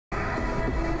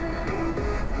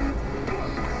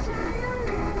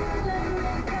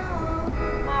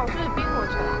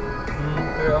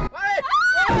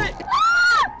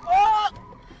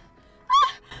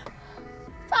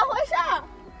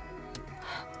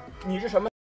你是什么？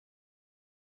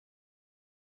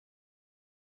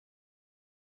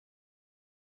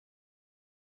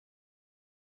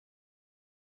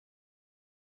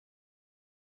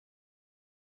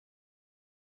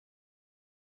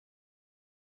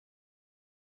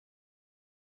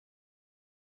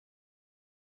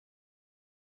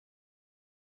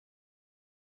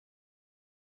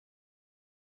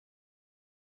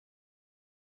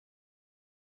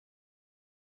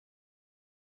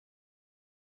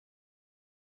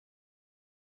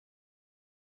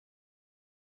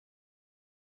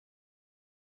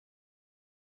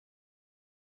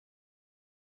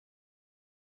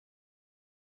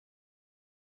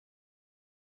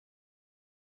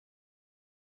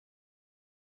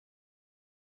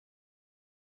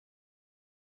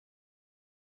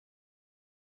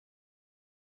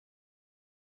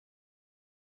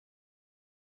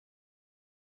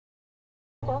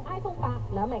獎 iPhone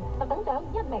 82名，特等獎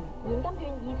1名，現金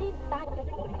券2000，但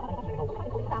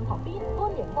站旁邊，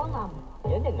歡迎光臨。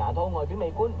隱形牙套外表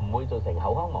美觀，唔會造成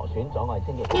口腔磨損，阻礙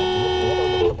清潔。而到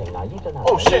用平牙醫進行。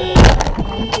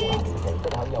出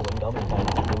口有永久免費牙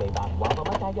齒美白，華國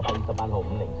北街128號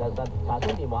5077，查詢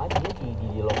電話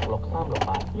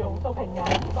2122266368。用到平牙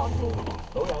醫博士。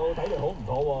老友睇嚟好唔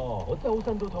妥喎，我周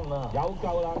身都痛啊！有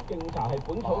救啦！敬茶係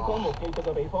本草綱目記述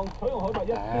嘅秘方，採用海拔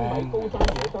1000米高山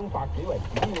野生白芷為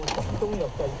主要神中藥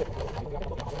製成。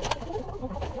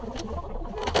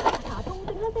查痛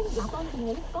症一聲，立當電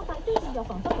影，各大專業藥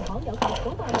房執同行有售，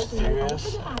廣大路電腦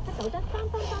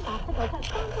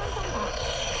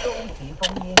718-797-3338-797-3338。中指封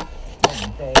煙，我唔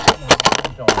借幫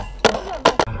助。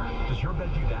Does your bed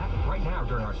do that? Right now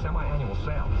during our semi-annual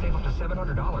sale, save up to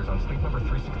 $700 on Sleep Number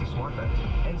 360 smart beds.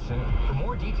 And soon. For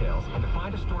more details and to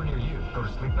find a store near you, go to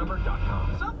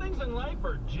sleepnumber.com. Some things in life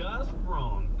are just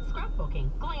wrong.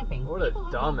 Scrapbooking, glamping, what a people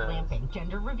who love dumbass. glamping,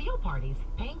 gender reveal parties,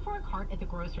 paying for a cart at the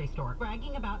grocery store,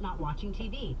 bragging about not watching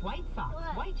TV, white socks,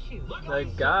 white shoes.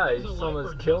 That guy,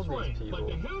 someone's killed these people.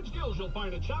 Like the huge deals you'll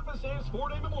find at Shop and Save's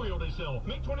 4-day Memorial Day sale,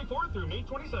 May 24th through May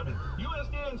 27th.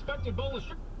 USDA inspected boneless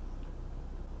sugar.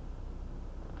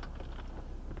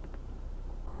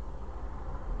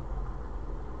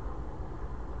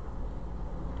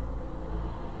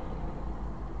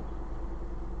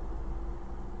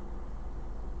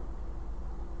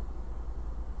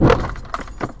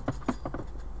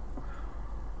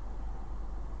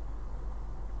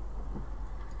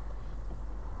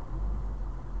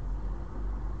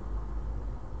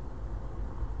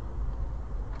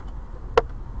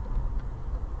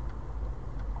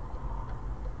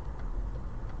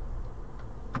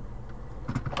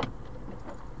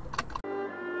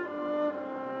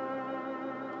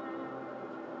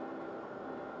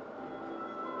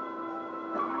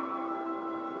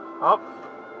 Oh,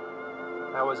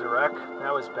 that was a wreck.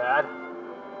 That was bad.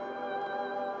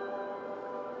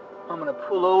 I'm gonna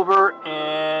pull over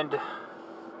and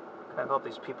kind of help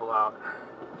these people out.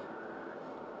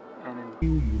 And then 釣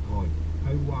魚台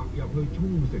係劃入去沖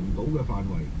繩島嘅範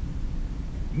圍。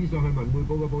以上係文匯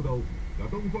報嘅報導。嗱，《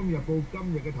東方日報》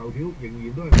今日嘅頭條仍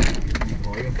然都係釣魚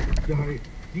台嘅，就係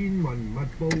戰雲密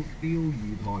報釣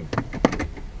魚台。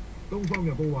《東方日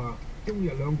報》話，中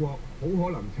日兩國好可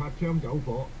能擦槍走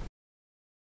火。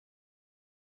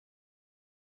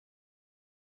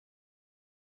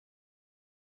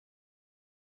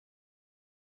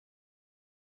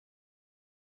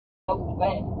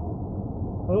喂。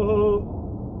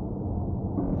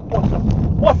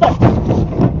我操！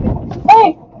哎，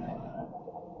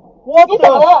你怎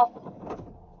么了？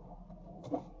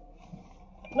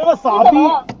那个傻逼！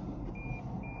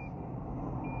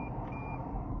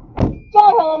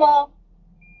撞上了吗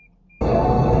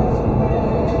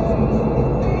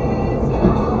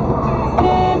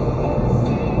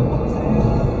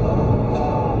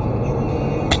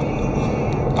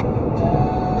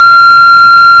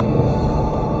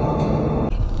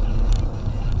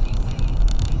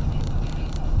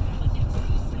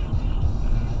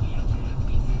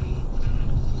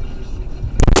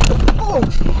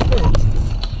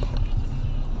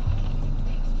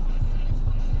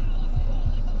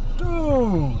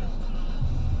？Dude!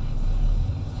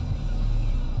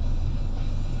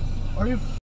 Are you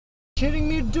kidding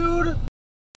me, dude?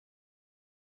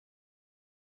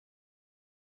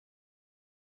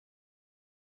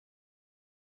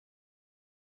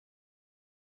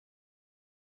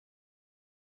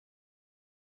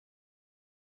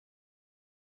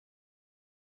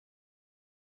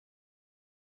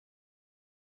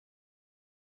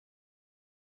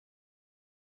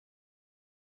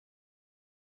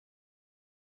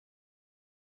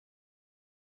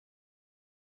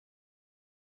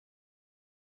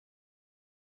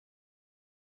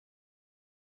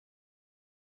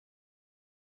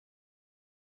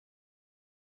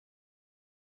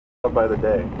 by the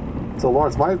day. So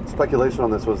Lawrence, my speculation on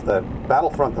this was that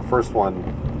Battlefront, the first one,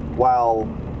 while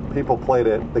people played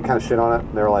it, they kind of shit on it.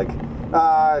 They're like,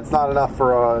 it's not enough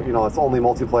for it's only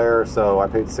multiplayer, so I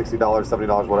paid $60,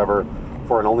 $70, whatever,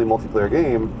 for an only multiplayer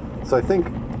game. So I think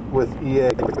with EA,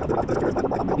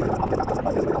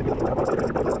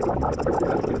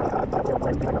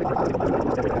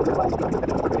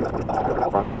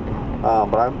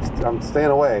 but I'm staying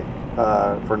away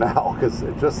for now because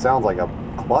it just sounds like a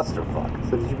clusterfuck.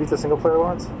 So did you beat the single player,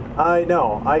 Lawrence?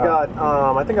 No, I got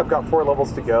I think I've got 4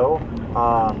 levels to go.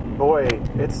 Boy,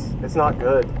 it's not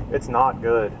good. It's not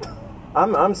good.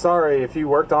 I'm sorry if you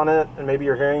worked on it and maybe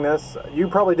you're hearing this. You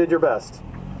probably did your best.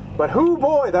 But whoo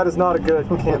boy, that is not a good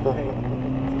campaign.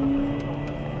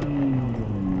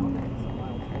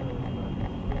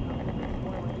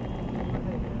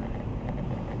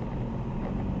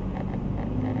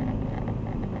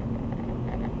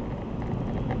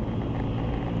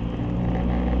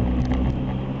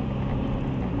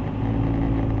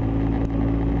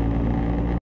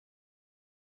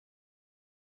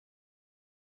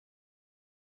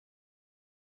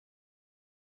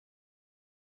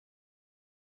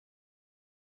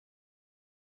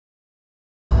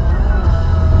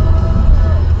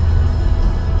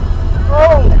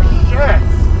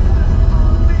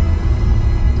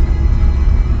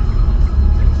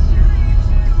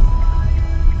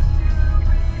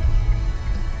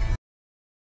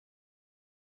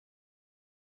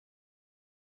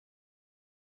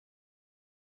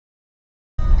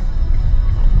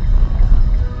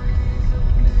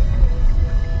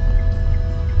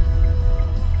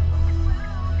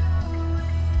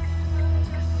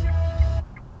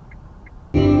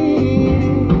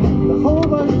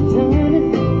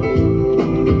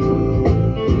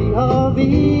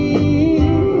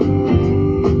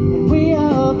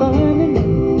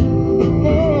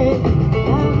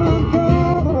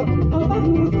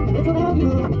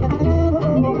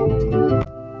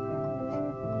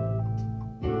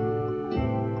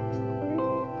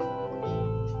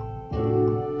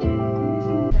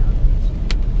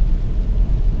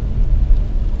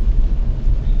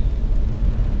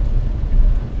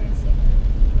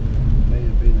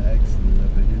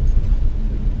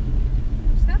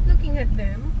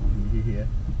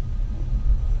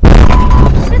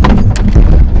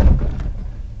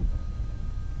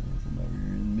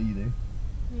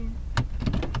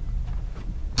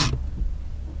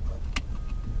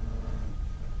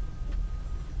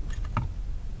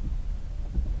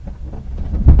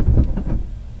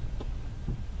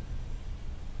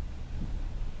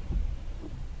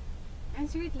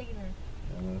 Answer it later.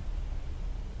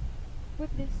 What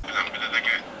this?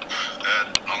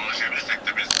 Anlaşabilirsek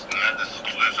de biz nerede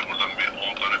satılıyorsa buradan bir 10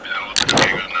 tane falan alıp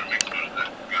Türkiye'ye göndermek istiyoruz da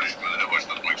görüşmelere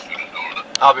başlatmak istiyoruz da orada.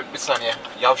 Abi bir saniye.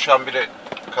 Yavşağın biri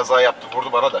kaza yaptı, vurdu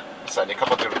bana da. Bir saniye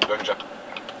kapatıyorum, döneceğim.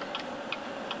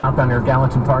 Outbound near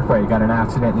Gallatin Parkway, got an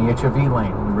accident in the HOV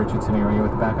lane in the Richardson area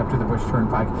with the backup to the Bush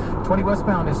Turnpike. 20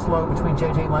 westbound is slow between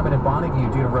J.J. Lemon and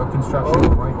Bonneview due to road construction in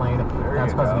the right lane.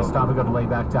 That's causing a stop and go delay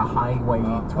back to Highway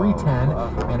 310.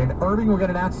 And in Irving, we'll get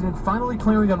an accident finally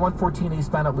clearing on 114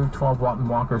 eastbound at Loop 12 Walton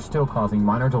Walker, still causing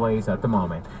minor delays at the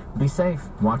moment. Be safe,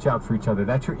 watch out for each other.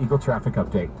 That's your Eagle Traffic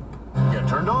Update. Get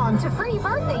turned on to free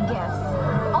birthday gifts.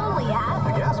 Only at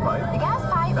the gas pipe. The gas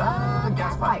pipe. The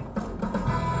gas pipe.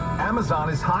 Amazon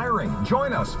is hiring.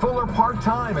 Join us full or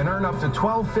part-time and earn up to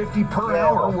 $12.50 per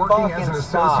hour working as an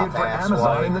associate for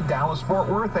Amazon in the Dallas-Fort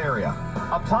Worth area.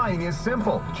 Applying is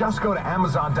simple. Just go to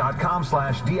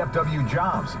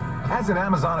Amazon.com/DFWjobs. As an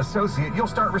Amazon associate, you'll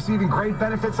start receiving great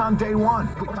benefits on day one.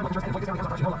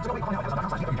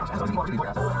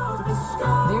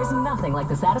 There's nothing like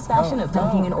the satisfaction of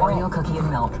dunking an Oreo cookie in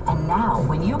milk. And now,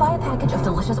 when you buy a package of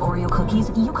delicious Oreo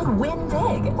cookies, you could win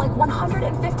big, like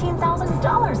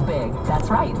 $115,000 big. That's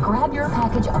right. Grab your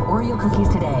package of Oreo cookies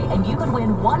today, and you could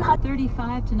win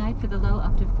 135 tonight for the low,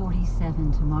 up to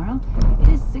 47 tomorrow. It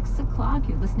is 6 o'clock.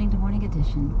 You're listening to Morning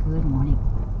Edition. Good morning.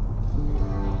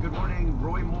 Good morning.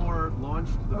 Roy Moore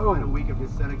launched the final week of his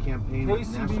Senate campaign with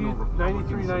national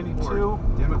Republican support.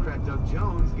 Democrat Doug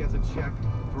Jones gets a check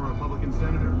from a Republican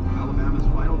senator. Alabama's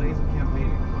final days of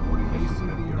campaigning.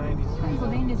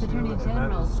 Pennsylvania's Attorney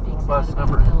General speaks out about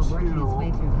a bill working its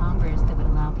way through Congress that would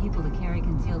allow people to carry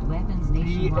concealed weapons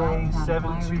nationwide without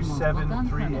acquiring multiple gun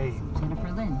permits.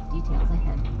 Jennifer Lynn, details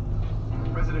ahead.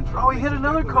 President Trump he hit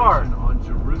another car on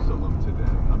Jerusalem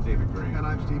today. I'm David Green. And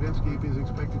I'm Steve Inskeep. Is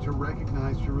expected to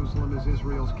recognize Jerusalem as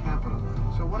Israel's capital.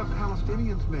 So what do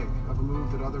Palestinians make of a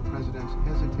move that other presidents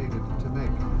hesitated to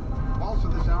make? Also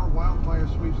this hour, wildfire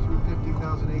sweeps through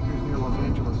 50,000 acres near Los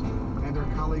Angeles. And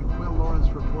our colleague Quill Lawrence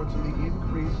reports on the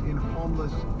increase in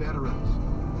homeless veterans.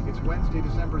 It's Wednesday,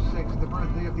 December 6th, the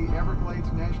birthday of the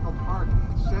Everglades National Park.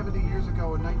 70 years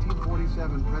ago in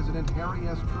 1947, President Harry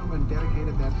S. Truman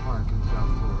dedicated that park in South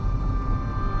Florida.